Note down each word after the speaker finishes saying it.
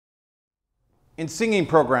In singing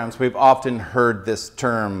programs, we've often heard this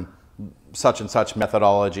term, such and such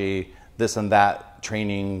methodology, this and that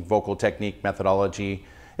training, vocal technique methodology.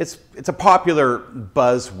 It's a popular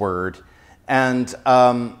buzzword, and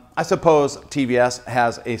I suppose TVS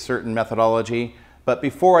has a certain methodology, but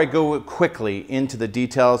before I go quickly into the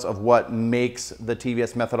details of what makes the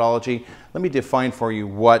TVS methodology, let me define for you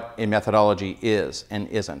what a methodology is and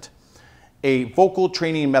isn't. A vocal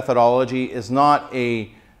training methodology is not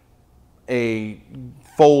a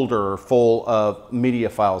folder full of media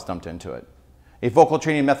files dumped into it. A vocal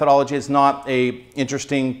training methodology is not a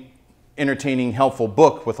interesting, entertaining, helpful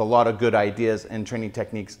book with a lot of good ideas and training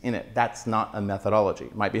techniques in it. That's not a methodology.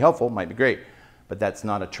 It might be helpful, might be great, but that's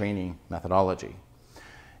not a training methodology.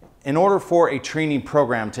 In order for a training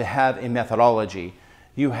program to have a methodology,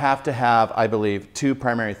 you have to have, I believe, two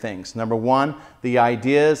primary things. Number one, the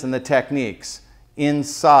ideas and the techniques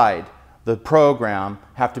inside the program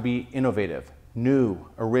have to be innovative, new,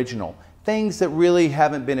 original, things that really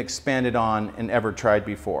haven't been expanded on and ever tried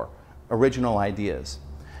before, original ideas.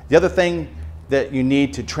 The other thing that you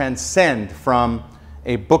need to transcend from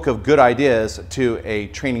a book of good ideas to a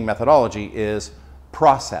training methodology is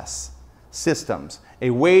process, systems,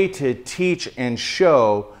 a way to teach and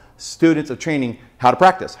show students of training how to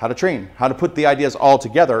practice, how to train, how to put the ideas all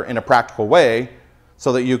together in a practical way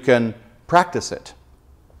so that you can practice it.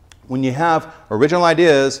 When you have original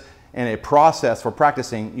ideas and a process for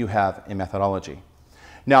practicing, you have a methodology.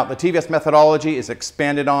 Now, the TVS methodology is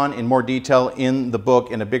expanded on in more detail in the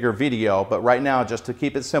book in a bigger video, but right now, just to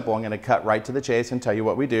keep it simple, I'm going to cut right to the chase and tell you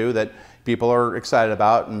what we do that people are excited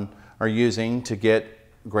about and are using to get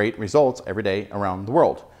great results every day around the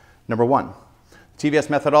world. Number one, TVS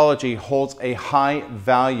methodology holds a high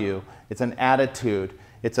value. It's an attitude.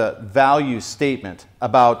 It's a value statement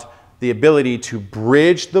about the ability to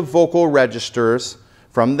bridge the vocal registers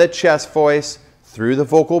from the chest voice through the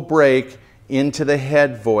vocal break into the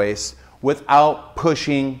head voice without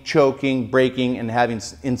pushing, choking, breaking, and having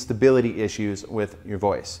instability issues with your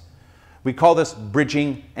voice. We call this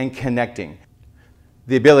bridging and connecting.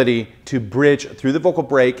 The ability to bridge through the vocal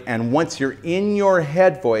break, and once you're in your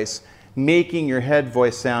head voice, making your head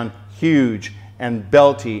voice sound huge and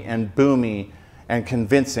belty and boomy and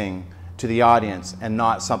convincing to the audience, and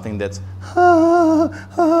not something that's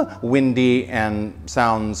windy and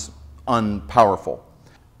sounds unpowerful.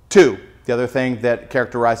 Two, the other thing that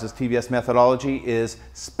characterizes TVS methodology is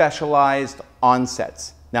specialized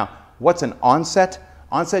onsets. Now, what's an onset?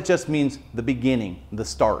 Onset just means the beginning, the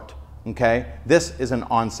start, okay? This is an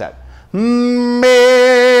onset.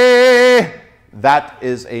 That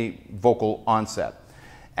is a vocal onset.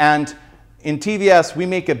 And in TVS, we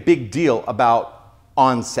make a big deal about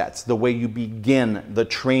onsets, the way you begin the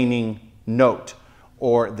training note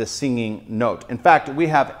or the singing note. In fact, we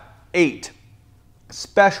have 8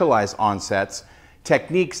 specialized onsets,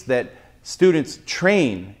 techniques that students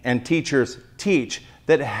train and teachers teach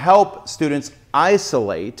that help students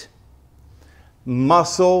isolate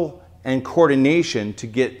muscle and coordination to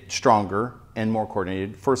get stronger and more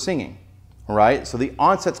coordinated for singing. Right? So the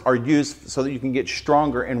onsets are used so that you can get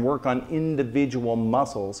stronger and work on individual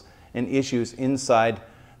muscles and issues inside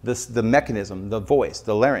the mechanism, the voice,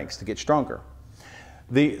 the larynx, to get stronger.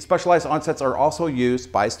 The specialized onsets are also used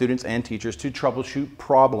by students and teachers to troubleshoot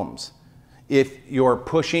problems. If you're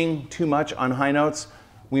pushing too much on high notes,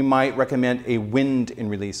 we might recommend a wind and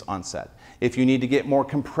release onset. If you need to get more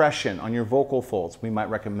compression on your vocal folds, we might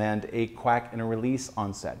recommend a quack and a release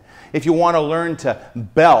onset. If you want to learn to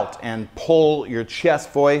belt and pull your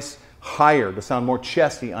chest voice higher to sound more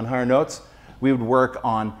chesty on higher notes, we would work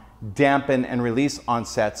on dampen and release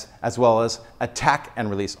onsets as well as attack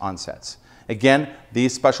and release onsets. Again,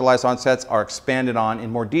 these specialized onsets are expanded on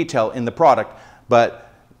in more detail in the product,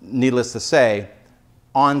 but needless to say,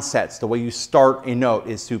 onsets, the way you start a note,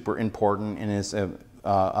 is super important and is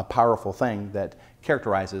a powerful thing that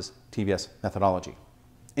characterizes TVS methodology.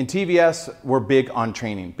 In TVS, we're big on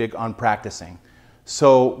training, big on practicing.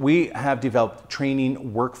 So we have developed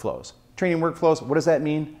training workflows. Training workflows, what does that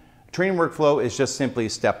mean? Training workflow is just simply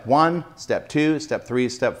step 1, step 2, step 3,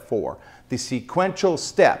 step 4. The sequential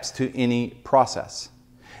steps to any process.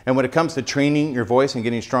 And when it comes to training your voice and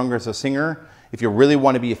getting stronger as a singer, if you really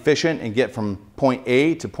want to be efficient and get from point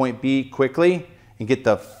A to point B quickly and get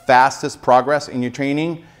the fastest progress in your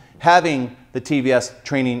training, having the TVS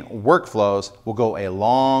training workflows will go a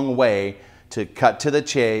long way to cut to the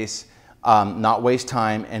chase, not waste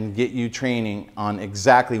time, and get you training on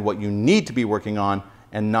exactly what you need to be working on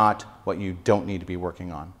and not what you don't need to be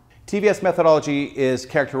working on. TVS methodology is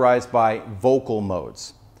characterized by vocal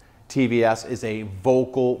modes. TVS is a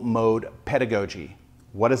vocal mode pedagogy.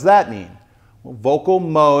 What does that mean? Vocal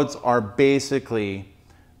modes are basically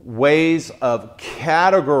ways of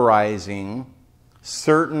categorizing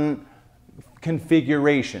certain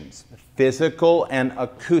configurations, physical and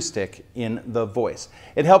acoustic, in the voice.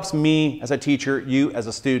 It helps me as a teacher, you as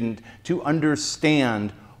a student, to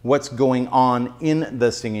understand what's going on in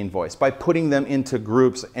the singing voice by putting them into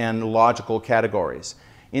groups and logical categories.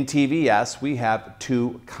 In TVS, we have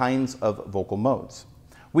two kinds of vocal modes.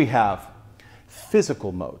 We have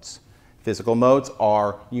physical modes. Physical modes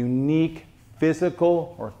are unique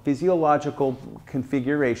physical or physiological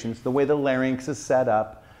configurations, the way the larynx is set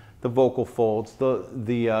up, the vocal folds,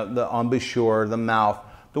 the embouchure, the mouth,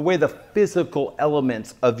 the way the physical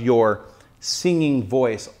elements of your singing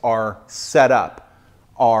voice are set up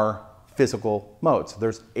are physical modes.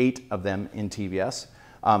 There's 8 of them in TVS.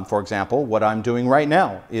 For example, what I'm doing right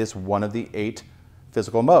now is one of the 8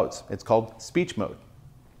 physical modes. It's called speech mode.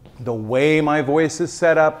 The way my voice is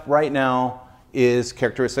set up right now is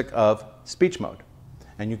characteristic of speech mode.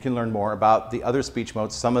 And you can learn more about the other speech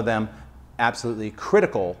modes, some of them absolutely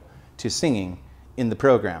critical to singing in the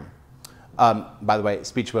program. By the way,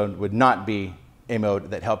 speech mode would not be a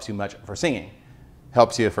mode that helps you much for singing.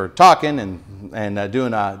 Helps you for talking and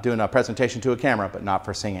doing a presentation to a camera, but not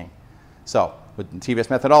for singing. So with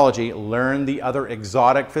TVS methodology, learn the other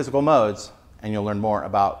exotic physical modes, and you'll learn more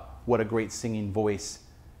about what a great singing voice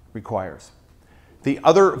requires. The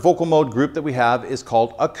other vocal mode group that we have is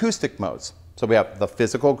called acoustic modes. So we have the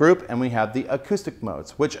physical group and we have the acoustic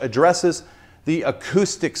modes, which addresses the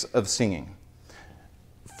acoustics of singing.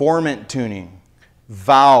 Formant tuning,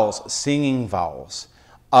 vowels, singing vowels.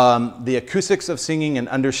 The acoustics of singing and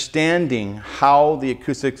understanding how the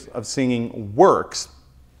acoustics of singing works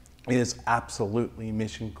is absolutely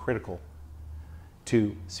mission critical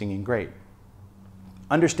to singing great.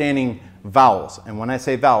 Understanding vowels, and when I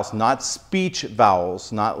say vowels, not speech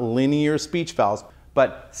vowels, not linear speech vowels,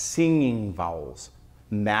 but singing vowels.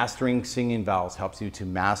 Mastering singing vowels helps you to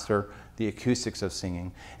master the acoustics of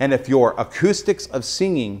singing. And if your acoustics of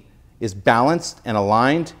singing is balanced and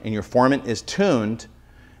aligned and your formant is tuned,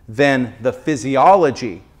 then the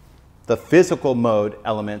physiology, the physical mode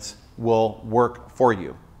elements will work for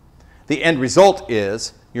you. The end result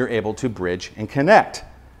is you're able to bridge and connect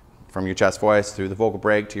from your chest voice through the vocal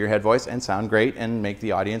break to your head voice and sound great and make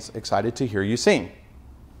the audience excited to hear you sing.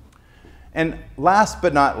 And last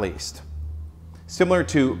but not least, similar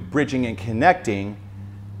to bridging and connecting,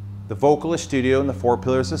 the Vocalist Studio and the 4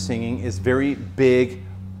 Pillars of Singing is very big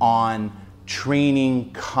on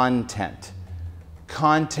training content.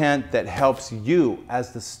 Content that helps you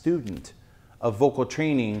as the student of vocal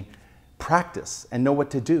training practice and know what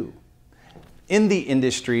to do. In the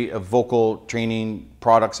industry of vocal training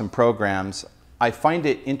products and programs, I find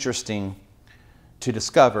it interesting to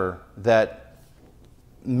discover that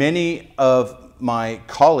many of my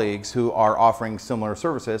colleagues who are offering similar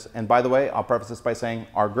services, and by the way, I'll preface this by saying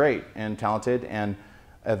are great and talented and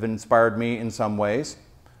have inspired me in some ways,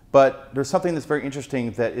 but there's something that's very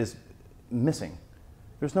interesting that is missing.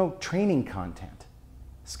 There's no training content,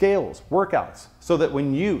 scales, workouts, so that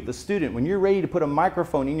when you, the student, when you're ready to put a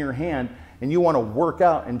microphone in your hand and you want to work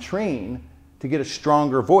out and train to get a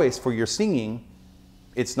stronger voice for your singing,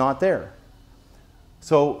 it's not there.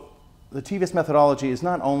 So the TVS methodology is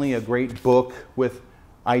not only a great book with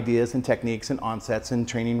ideas and techniques and onsets and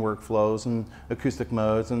training workflows and acoustic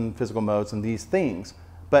modes and physical modes and these things,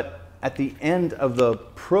 but at the end of the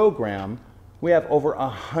program, we have over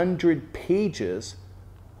 100 pages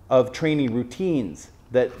of training routines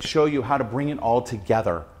that show you how to bring it all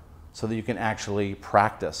together so that you can actually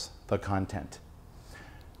practice the content.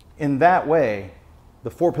 In that way,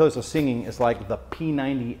 the 4 Pillars of Singing is like the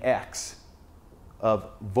P90X of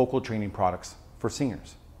vocal training products for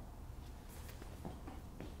singers.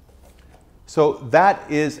 So that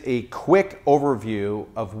is a quick overview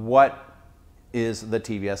of what is the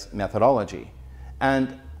TVS methodology.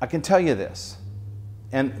 And I can tell you this,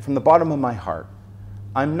 and from the bottom of my heart,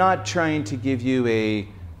 I'm not trying to give you a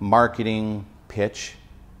marketing pitch.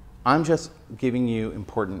 I'm just giving you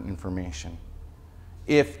important information.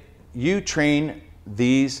 If you train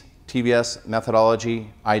these TVS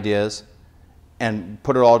methodology ideas and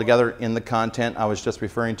put it all together in the content I was just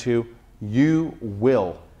referring to, you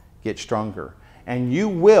will get stronger. And you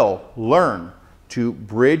will learn to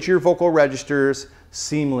bridge your vocal registers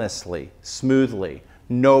seamlessly, smoothly,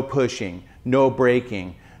 no pushing, no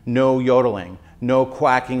breaking, no yodeling, no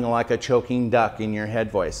quacking like a choking duck in your head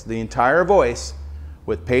voice. The entire voice,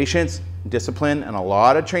 with patience, discipline, and a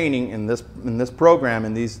lot of training in this program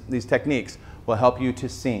and these techniques, will help you to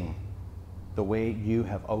sing the way you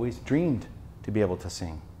have always dreamed to be able to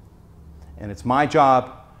sing. And it's my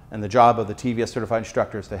job And the job of the TVS certified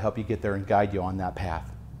instructor is to help you get there and guide you on that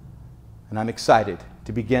path. And I'm excited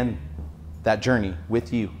to begin that journey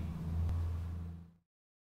with you.